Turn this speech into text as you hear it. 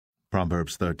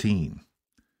Proverbs 13.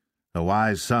 A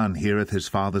wise son heareth his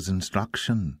father's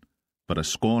instruction, but a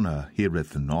scorner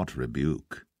heareth not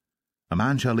rebuke. A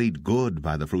man shall eat good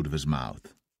by the fruit of his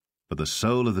mouth, but the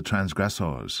soul of the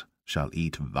transgressors shall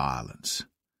eat violence.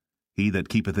 He that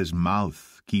keepeth his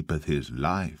mouth keepeth his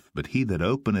life, but he that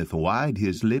openeth wide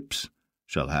his lips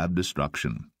shall have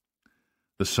destruction.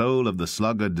 The soul of the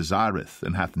sluggard desireth,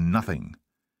 and hath nothing,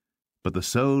 but the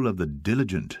soul of the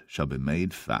diligent shall be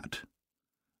made fat.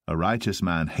 A righteous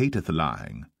man hateth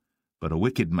lying, but a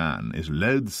wicked man is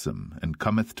loathsome, and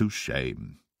cometh to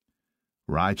shame.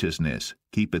 Righteousness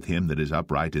keepeth him that is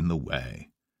upright in the way,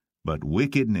 but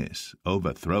wickedness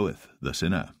overthroweth the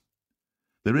sinner.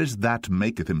 There is that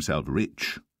maketh himself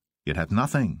rich, yet hath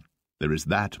nothing. There is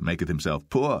that maketh himself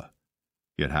poor,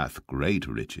 yet hath great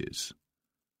riches.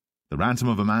 The ransom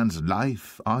of a man's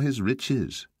life are his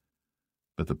riches,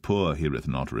 but the poor heareth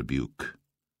not rebuke.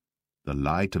 The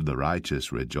light of the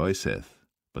righteous rejoiceth,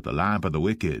 but the lamp of the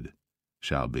wicked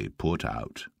shall be put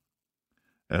out.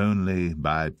 Only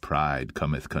by pride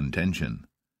cometh contention,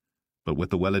 but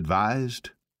with the well-advised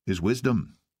is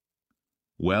wisdom.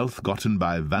 Wealth gotten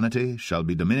by vanity shall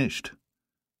be diminished,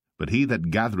 but he that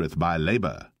gathereth by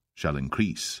labour shall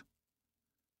increase.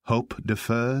 Hope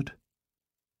deferred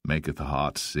maketh the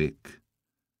heart sick,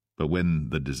 but when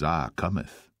the desire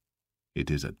cometh, it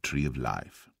is a tree of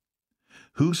life.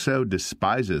 Whoso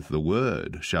despiseth the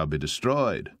word shall be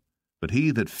destroyed, but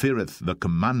he that feareth the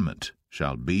commandment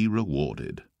shall be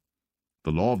rewarded.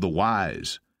 The law of the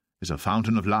wise is a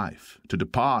fountain of life, to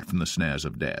depart from the snares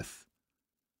of death.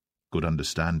 Good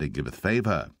understanding giveth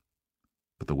favour,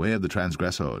 but the way of the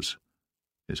transgressors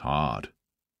is hard.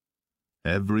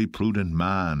 Every prudent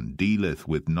man dealeth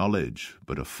with knowledge,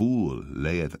 but a fool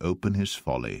layeth open his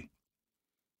folly.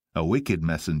 A wicked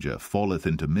messenger falleth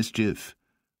into mischief,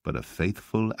 but a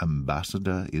faithful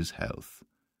ambassador is health.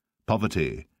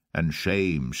 Poverty and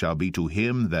shame shall be to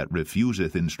him that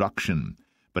refuseth instruction,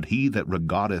 but he that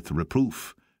regardeth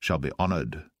reproof shall be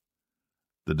honoured.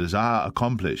 The desire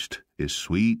accomplished is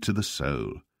sweet to the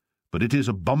soul, but it is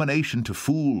abomination to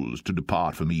fools to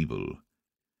depart from evil.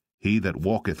 He that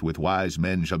walketh with wise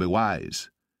men shall be wise,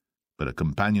 but a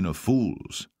companion of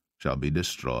fools shall be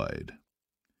destroyed.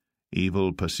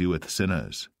 Evil pursueth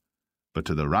sinners, but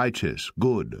to the righteous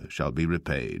good shall be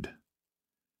repaid.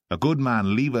 A good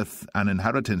man leaveth an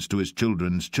inheritance to his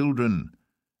children's children,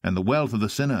 and the wealth of the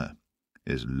sinner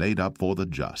is laid up for the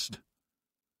just.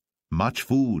 Much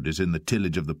food is in the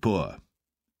tillage of the poor,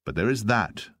 but there is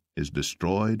that is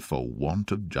destroyed for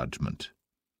want of judgment.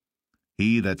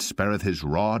 He that spareth his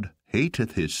rod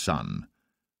hateth his son,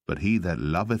 but he that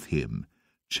loveth him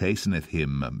chasteneth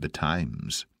him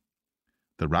betimes.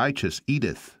 The righteous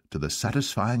eateth to the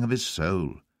satisfying of his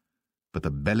soul, but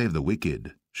the belly of the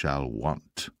wicked shall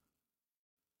want.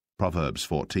 Proverbs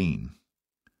 14.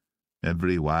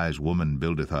 Every wise woman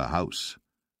buildeth her house,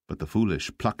 but the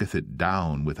foolish plucketh it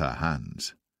down with her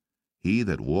hands. He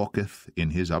that walketh in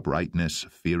his uprightness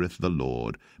feareth the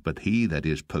Lord, but he that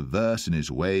is perverse in his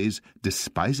ways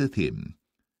despiseth him.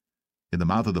 In the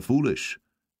mouth of the foolish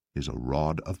is a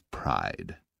rod of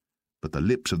pride, but the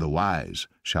lips of the wise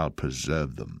shall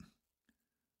preserve them.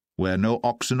 Where no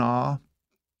oxen are,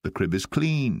 the crib is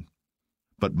clean,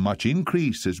 but much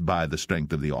increase is by the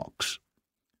strength of the ox.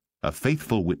 A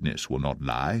faithful witness will not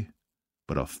lie,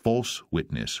 but a false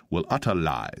witness will utter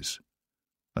lies.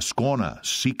 A scorner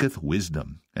seeketh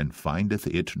wisdom, and findeth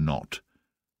it not,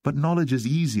 but knowledge is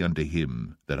easy unto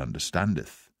him that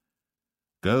understandeth.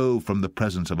 Go from the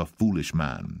presence of a foolish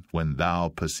man, when thou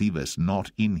perceivest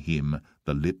not in him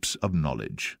the lips of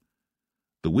knowledge.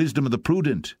 The wisdom of the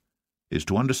prudent is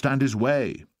to understand his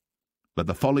way, but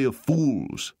the folly of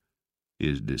fools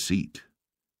is deceit.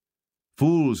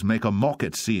 Fools make a mock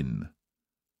at sin,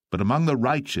 but among the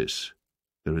righteous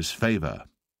there is favour.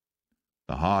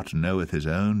 The heart knoweth his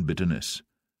own bitterness,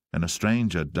 and a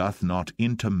stranger doth not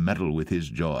intermeddle with his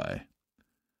joy.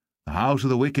 The house of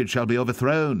the wicked shall be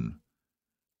overthrown,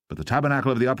 but the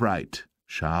tabernacle of the upright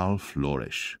shall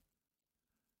flourish.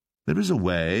 There is a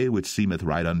way which seemeth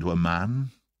right unto a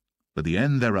man, but the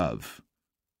end thereof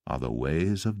are the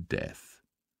ways of death.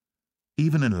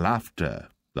 Even in laughter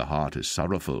the heart is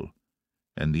sorrowful,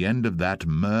 and the end of that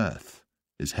mirth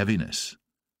is heaviness.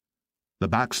 The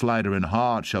backslider in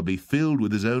heart shall be filled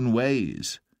with his own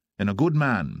ways, and a good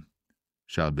man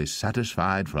shall be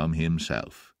satisfied from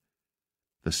himself.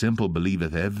 The simple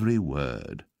believeth every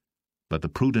word, but the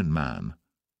prudent man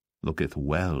looketh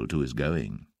well to his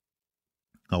going.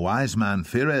 A wise man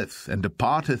feareth and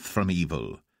departeth from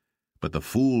evil, but the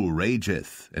fool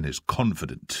rageth and is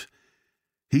confident.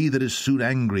 He that is soon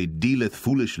angry dealeth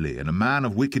foolishly, and a man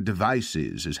of wicked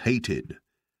devices is hated.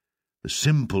 The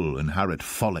simple inherit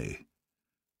folly,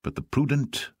 but the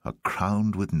prudent are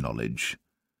crowned with knowledge.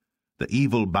 The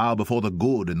evil bow before the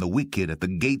good, and the wicked at the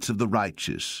gates of the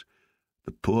righteous.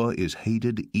 The poor is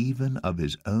hated even of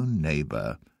his own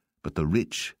neighbour, but the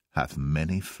rich hath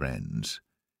many friends.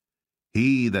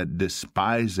 He that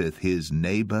despiseth his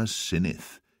neighbour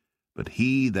sinneth, but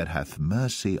he that hath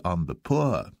mercy on the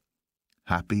poor,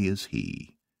 happy is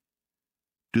he.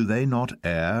 Do they not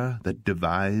err that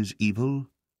devise evil?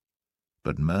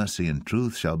 But mercy and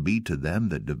truth shall be to them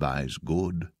that devise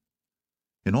good.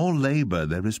 In all labour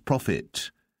there is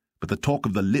profit, but the talk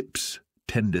of the lips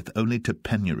tendeth only to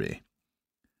penury.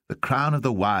 The crown of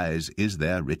the wise is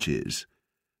their riches,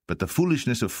 but the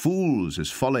foolishness of fools is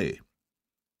folly.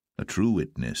 A true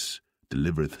witness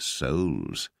delivereth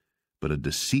souls, but a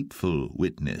deceitful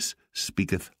witness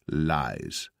speaketh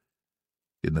lies.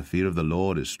 In the fear of the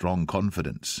Lord is strong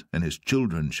confidence, and his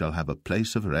children shall have a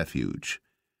place of refuge.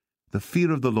 The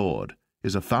fear of the Lord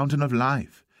is a fountain of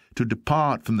life, to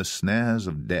depart from the snares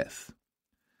of death.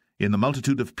 In the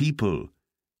multitude of people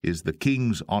is the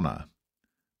king's honour,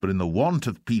 but in the want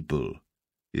of people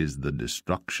is the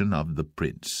destruction of the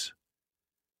prince.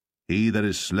 He that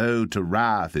is slow to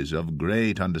wrath is of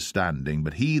great understanding,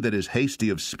 but he that is hasty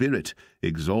of spirit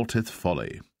exalteth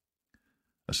folly.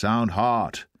 A sound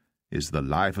heart is the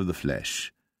life of the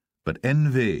flesh, but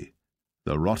envy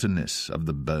the rottenness of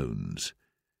the bones.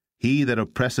 He that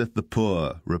oppresseth the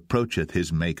poor reproacheth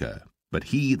his Maker, but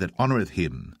he that honoureth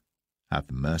him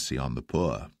hath mercy on the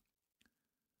poor.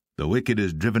 The wicked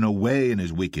is driven away in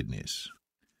his wickedness,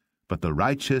 but the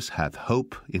righteous hath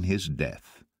hope in his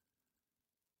death.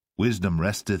 Wisdom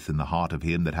resteth in the heart of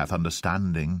him that hath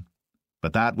understanding,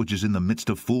 but that which is in the midst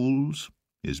of fools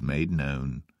is made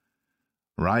known.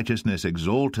 Righteousness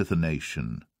exalteth a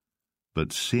nation,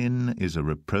 but sin is a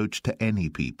reproach to any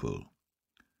people.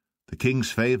 The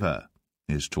king's favour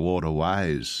is toward a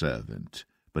wise servant,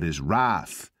 but his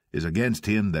wrath is against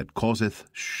him that causeth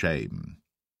shame.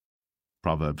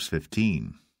 Proverbs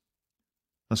 15.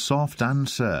 A soft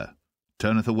answer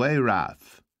turneth away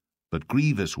wrath, but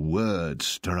grievous words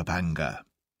stir up anger.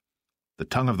 The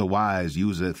tongue of the wise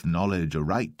useth knowledge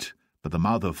aright, but the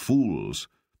mouth of fools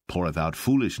poureth out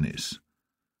foolishness.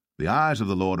 The eyes of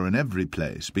the Lord are in every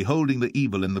place, beholding the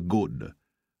evil and the good.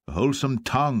 A wholesome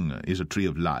tongue is a tree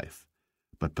of life,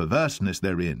 but perverseness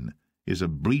therein is a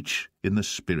breach in the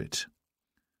spirit.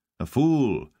 A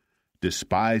fool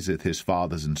despiseth his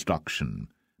father's instruction,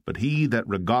 but he that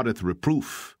regardeth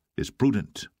reproof is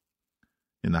prudent.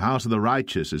 In the house of the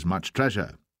righteous is much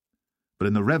treasure, but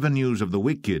in the revenues of the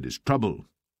wicked is trouble.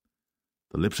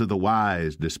 The lips of the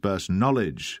wise disperse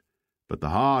knowledge, but the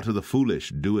heart of the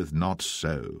foolish doeth not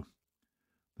so.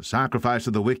 The sacrifice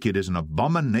of the wicked is an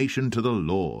abomination to the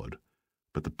Lord,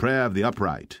 but the prayer of the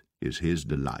upright is his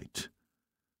delight.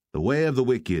 The way of the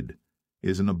wicked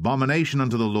is an abomination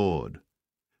unto the Lord,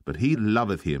 but he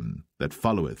loveth him that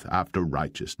followeth after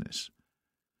righteousness.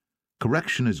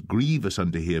 Correction is grievous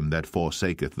unto him that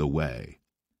forsaketh the way,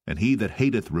 and he that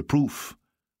hateth reproof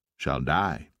shall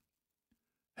die.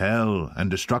 Hell and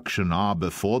destruction are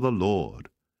before the Lord.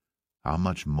 How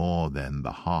much more then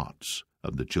the hearts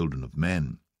of the children of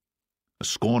men? A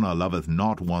scorner loveth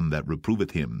not one that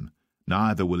reproveth him,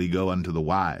 neither will he go unto the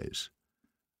wise.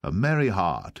 A merry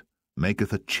heart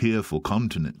maketh a cheerful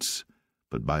countenance,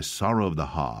 but by sorrow of the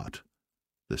heart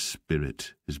the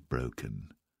spirit is broken.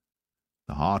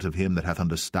 The heart of him that hath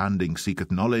understanding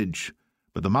seeketh knowledge,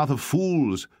 but the mouth of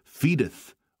fools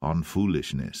feedeth on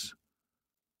foolishness.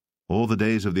 All the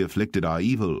days of the afflicted are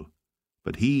evil,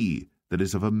 but he that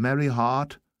is of a merry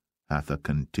heart hath a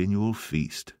continual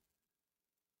feast.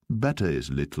 Better is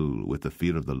little with the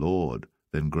fear of the Lord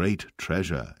than great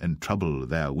treasure and trouble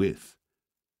therewith.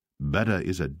 Better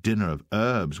is a dinner of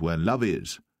herbs where love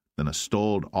is, than a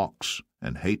stalled ox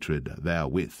and hatred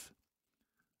therewith.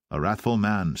 A wrathful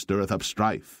man stirreth up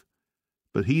strife,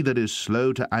 but he that is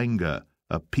slow to anger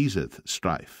appeaseth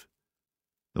strife.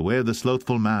 The way of the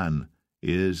slothful man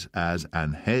is as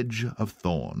an hedge of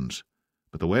thorns,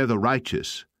 but the way of the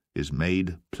righteous is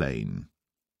made plain.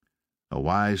 A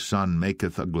wise son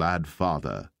maketh a glad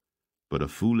father, but a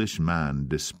foolish man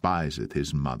despiseth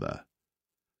his mother.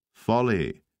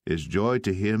 Folly is joy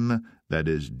to him that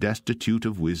is destitute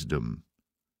of wisdom,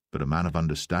 but a man of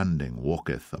understanding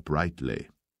walketh uprightly.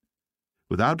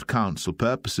 Without counsel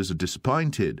purposes are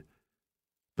disappointed,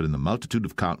 but in the multitude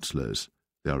of counselors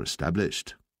they are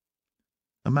established.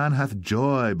 A man hath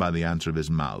joy by the answer of his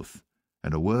mouth,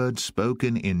 and a word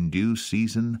spoken in due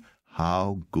season,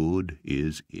 how good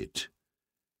is it!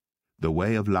 The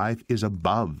way of life is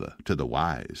above to the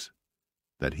wise,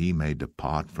 that he may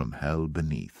depart from hell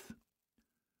beneath.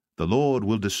 The Lord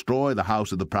will destroy the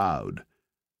house of the proud,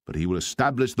 but he will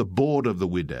establish the board of the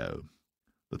widow.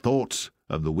 The thoughts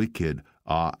of the wicked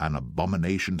are an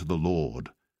abomination to the Lord,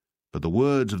 but the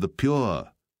words of the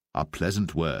pure are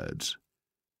pleasant words.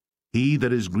 He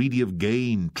that is greedy of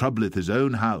gain troubleth his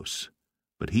own house,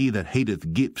 but he that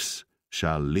hateth gifts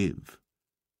shall live.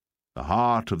 The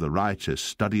heart of the righteous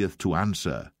studieth to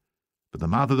answer, but the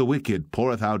mouth of the wicked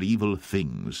poureth out evil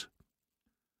things.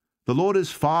 The Lord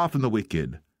is far from the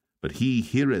wicked, but he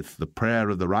heareth the prayer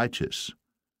of the righteous.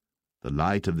 The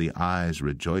light of the eyes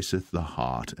rejoiceth the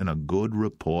heart, and a good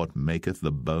report maketh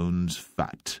the bones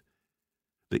fat.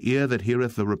 The ear that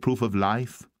heareth the reproof of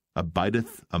life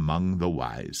abideth among the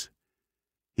wise.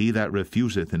 He that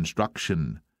refuseth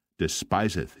instruction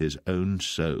despiseth his own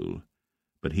soul,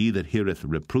 but he that heareth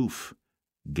reproof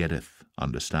getteth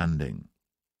understanding.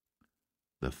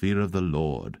 The fear of the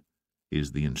Lord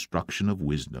is the instruction of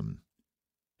wisdom,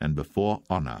 and before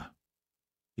honor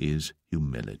is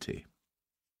humility.